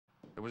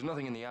There was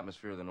nothing in the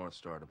atmosphere of the North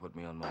Star to put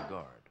me on my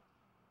guard.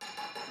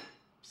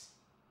 Psst.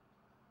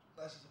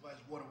 Glasses of ice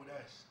water with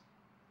ice.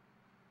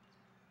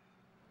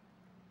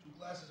 2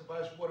 glasses of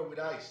ice water with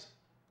ice.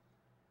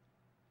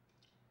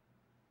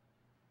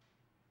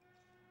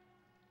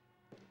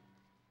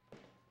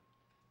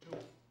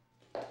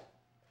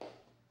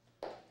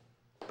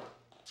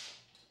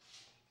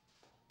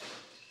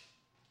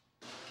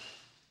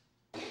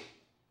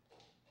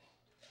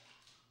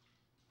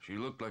 She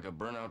looked like a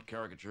burnout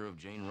caricature of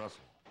Jane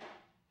Russell.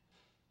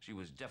 She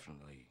was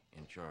definitely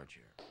in charge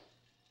here.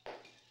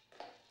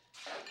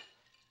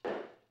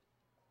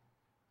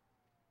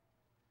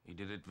 He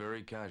did it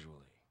very casually,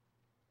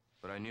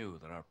 but I knew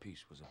that our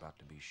peace was about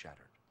to be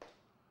shattered.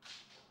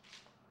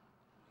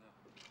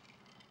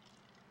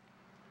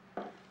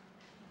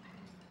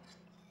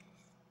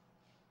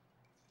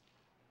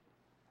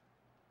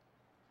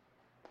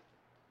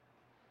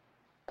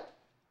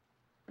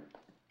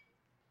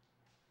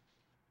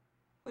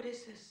 What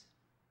is this?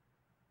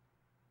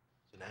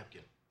 It's a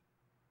napkin.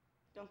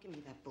 Don't give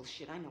me that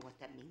bullshit. I know what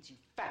that means, you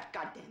fat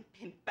goddamn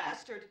pimp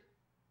bastard.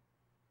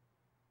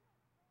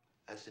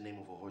 That's the name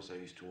of a horse I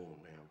used to own,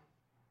 ma'am.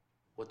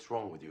 What's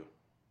wrong with you?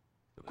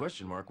 The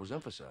question mark was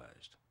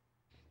emphasized.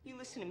 You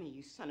listen to me,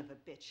 you son of a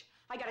bitch.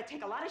 I gotta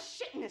take a lot of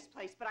shit in this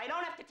place, but I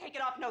don't have to take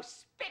it off no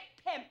spit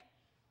pimp.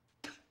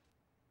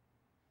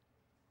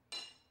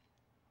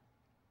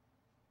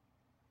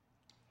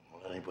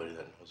 Well, anybody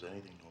that knows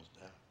anything knows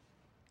that.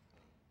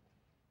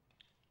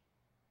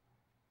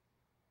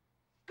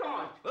 Go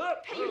on.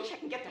 Pay your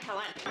check and get the hell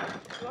out.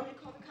 You want me to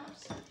call the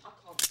cops? I'll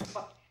call them.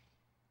 Fuck.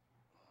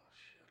 Oh,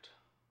 shit.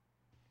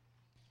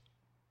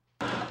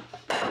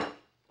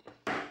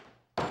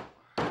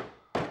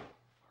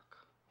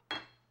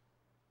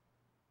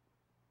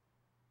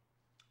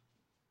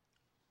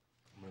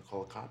 I'm gonna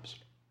call the cops.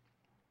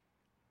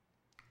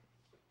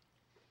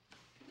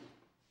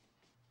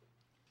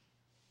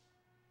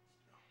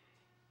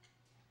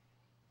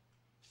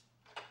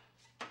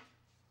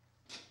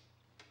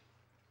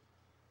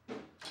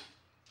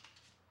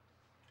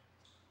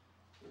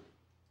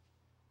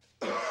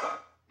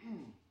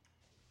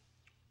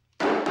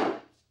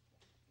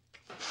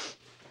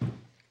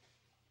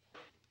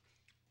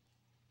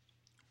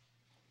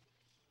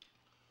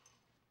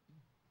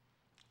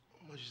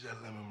 How much is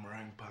that lemon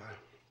meringue pie?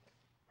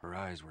 Her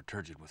eyes were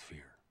turgid with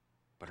fear,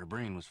 but her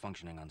brain was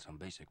functioning on some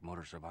basic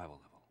motor survival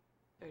level.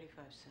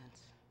 35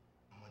 cents.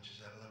 How much is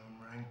that lemon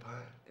meringue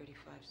pie?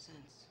 35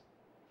 cents.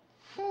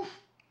 Whew.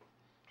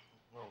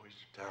 What a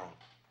waste of town.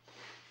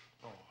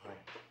 Oh, honey.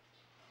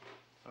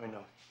 I mean,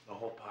 the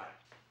whole pie.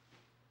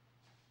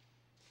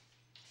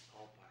 The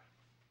whole pie.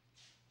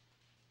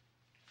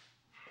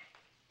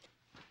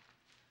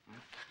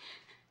 Hmm?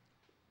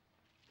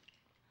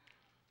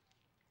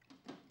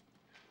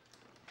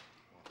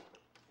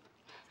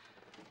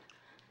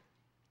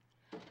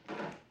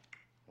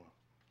 1,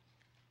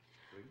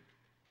 3.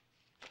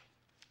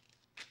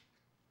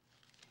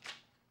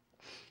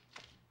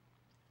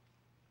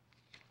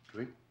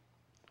 3,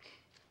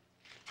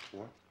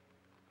 4.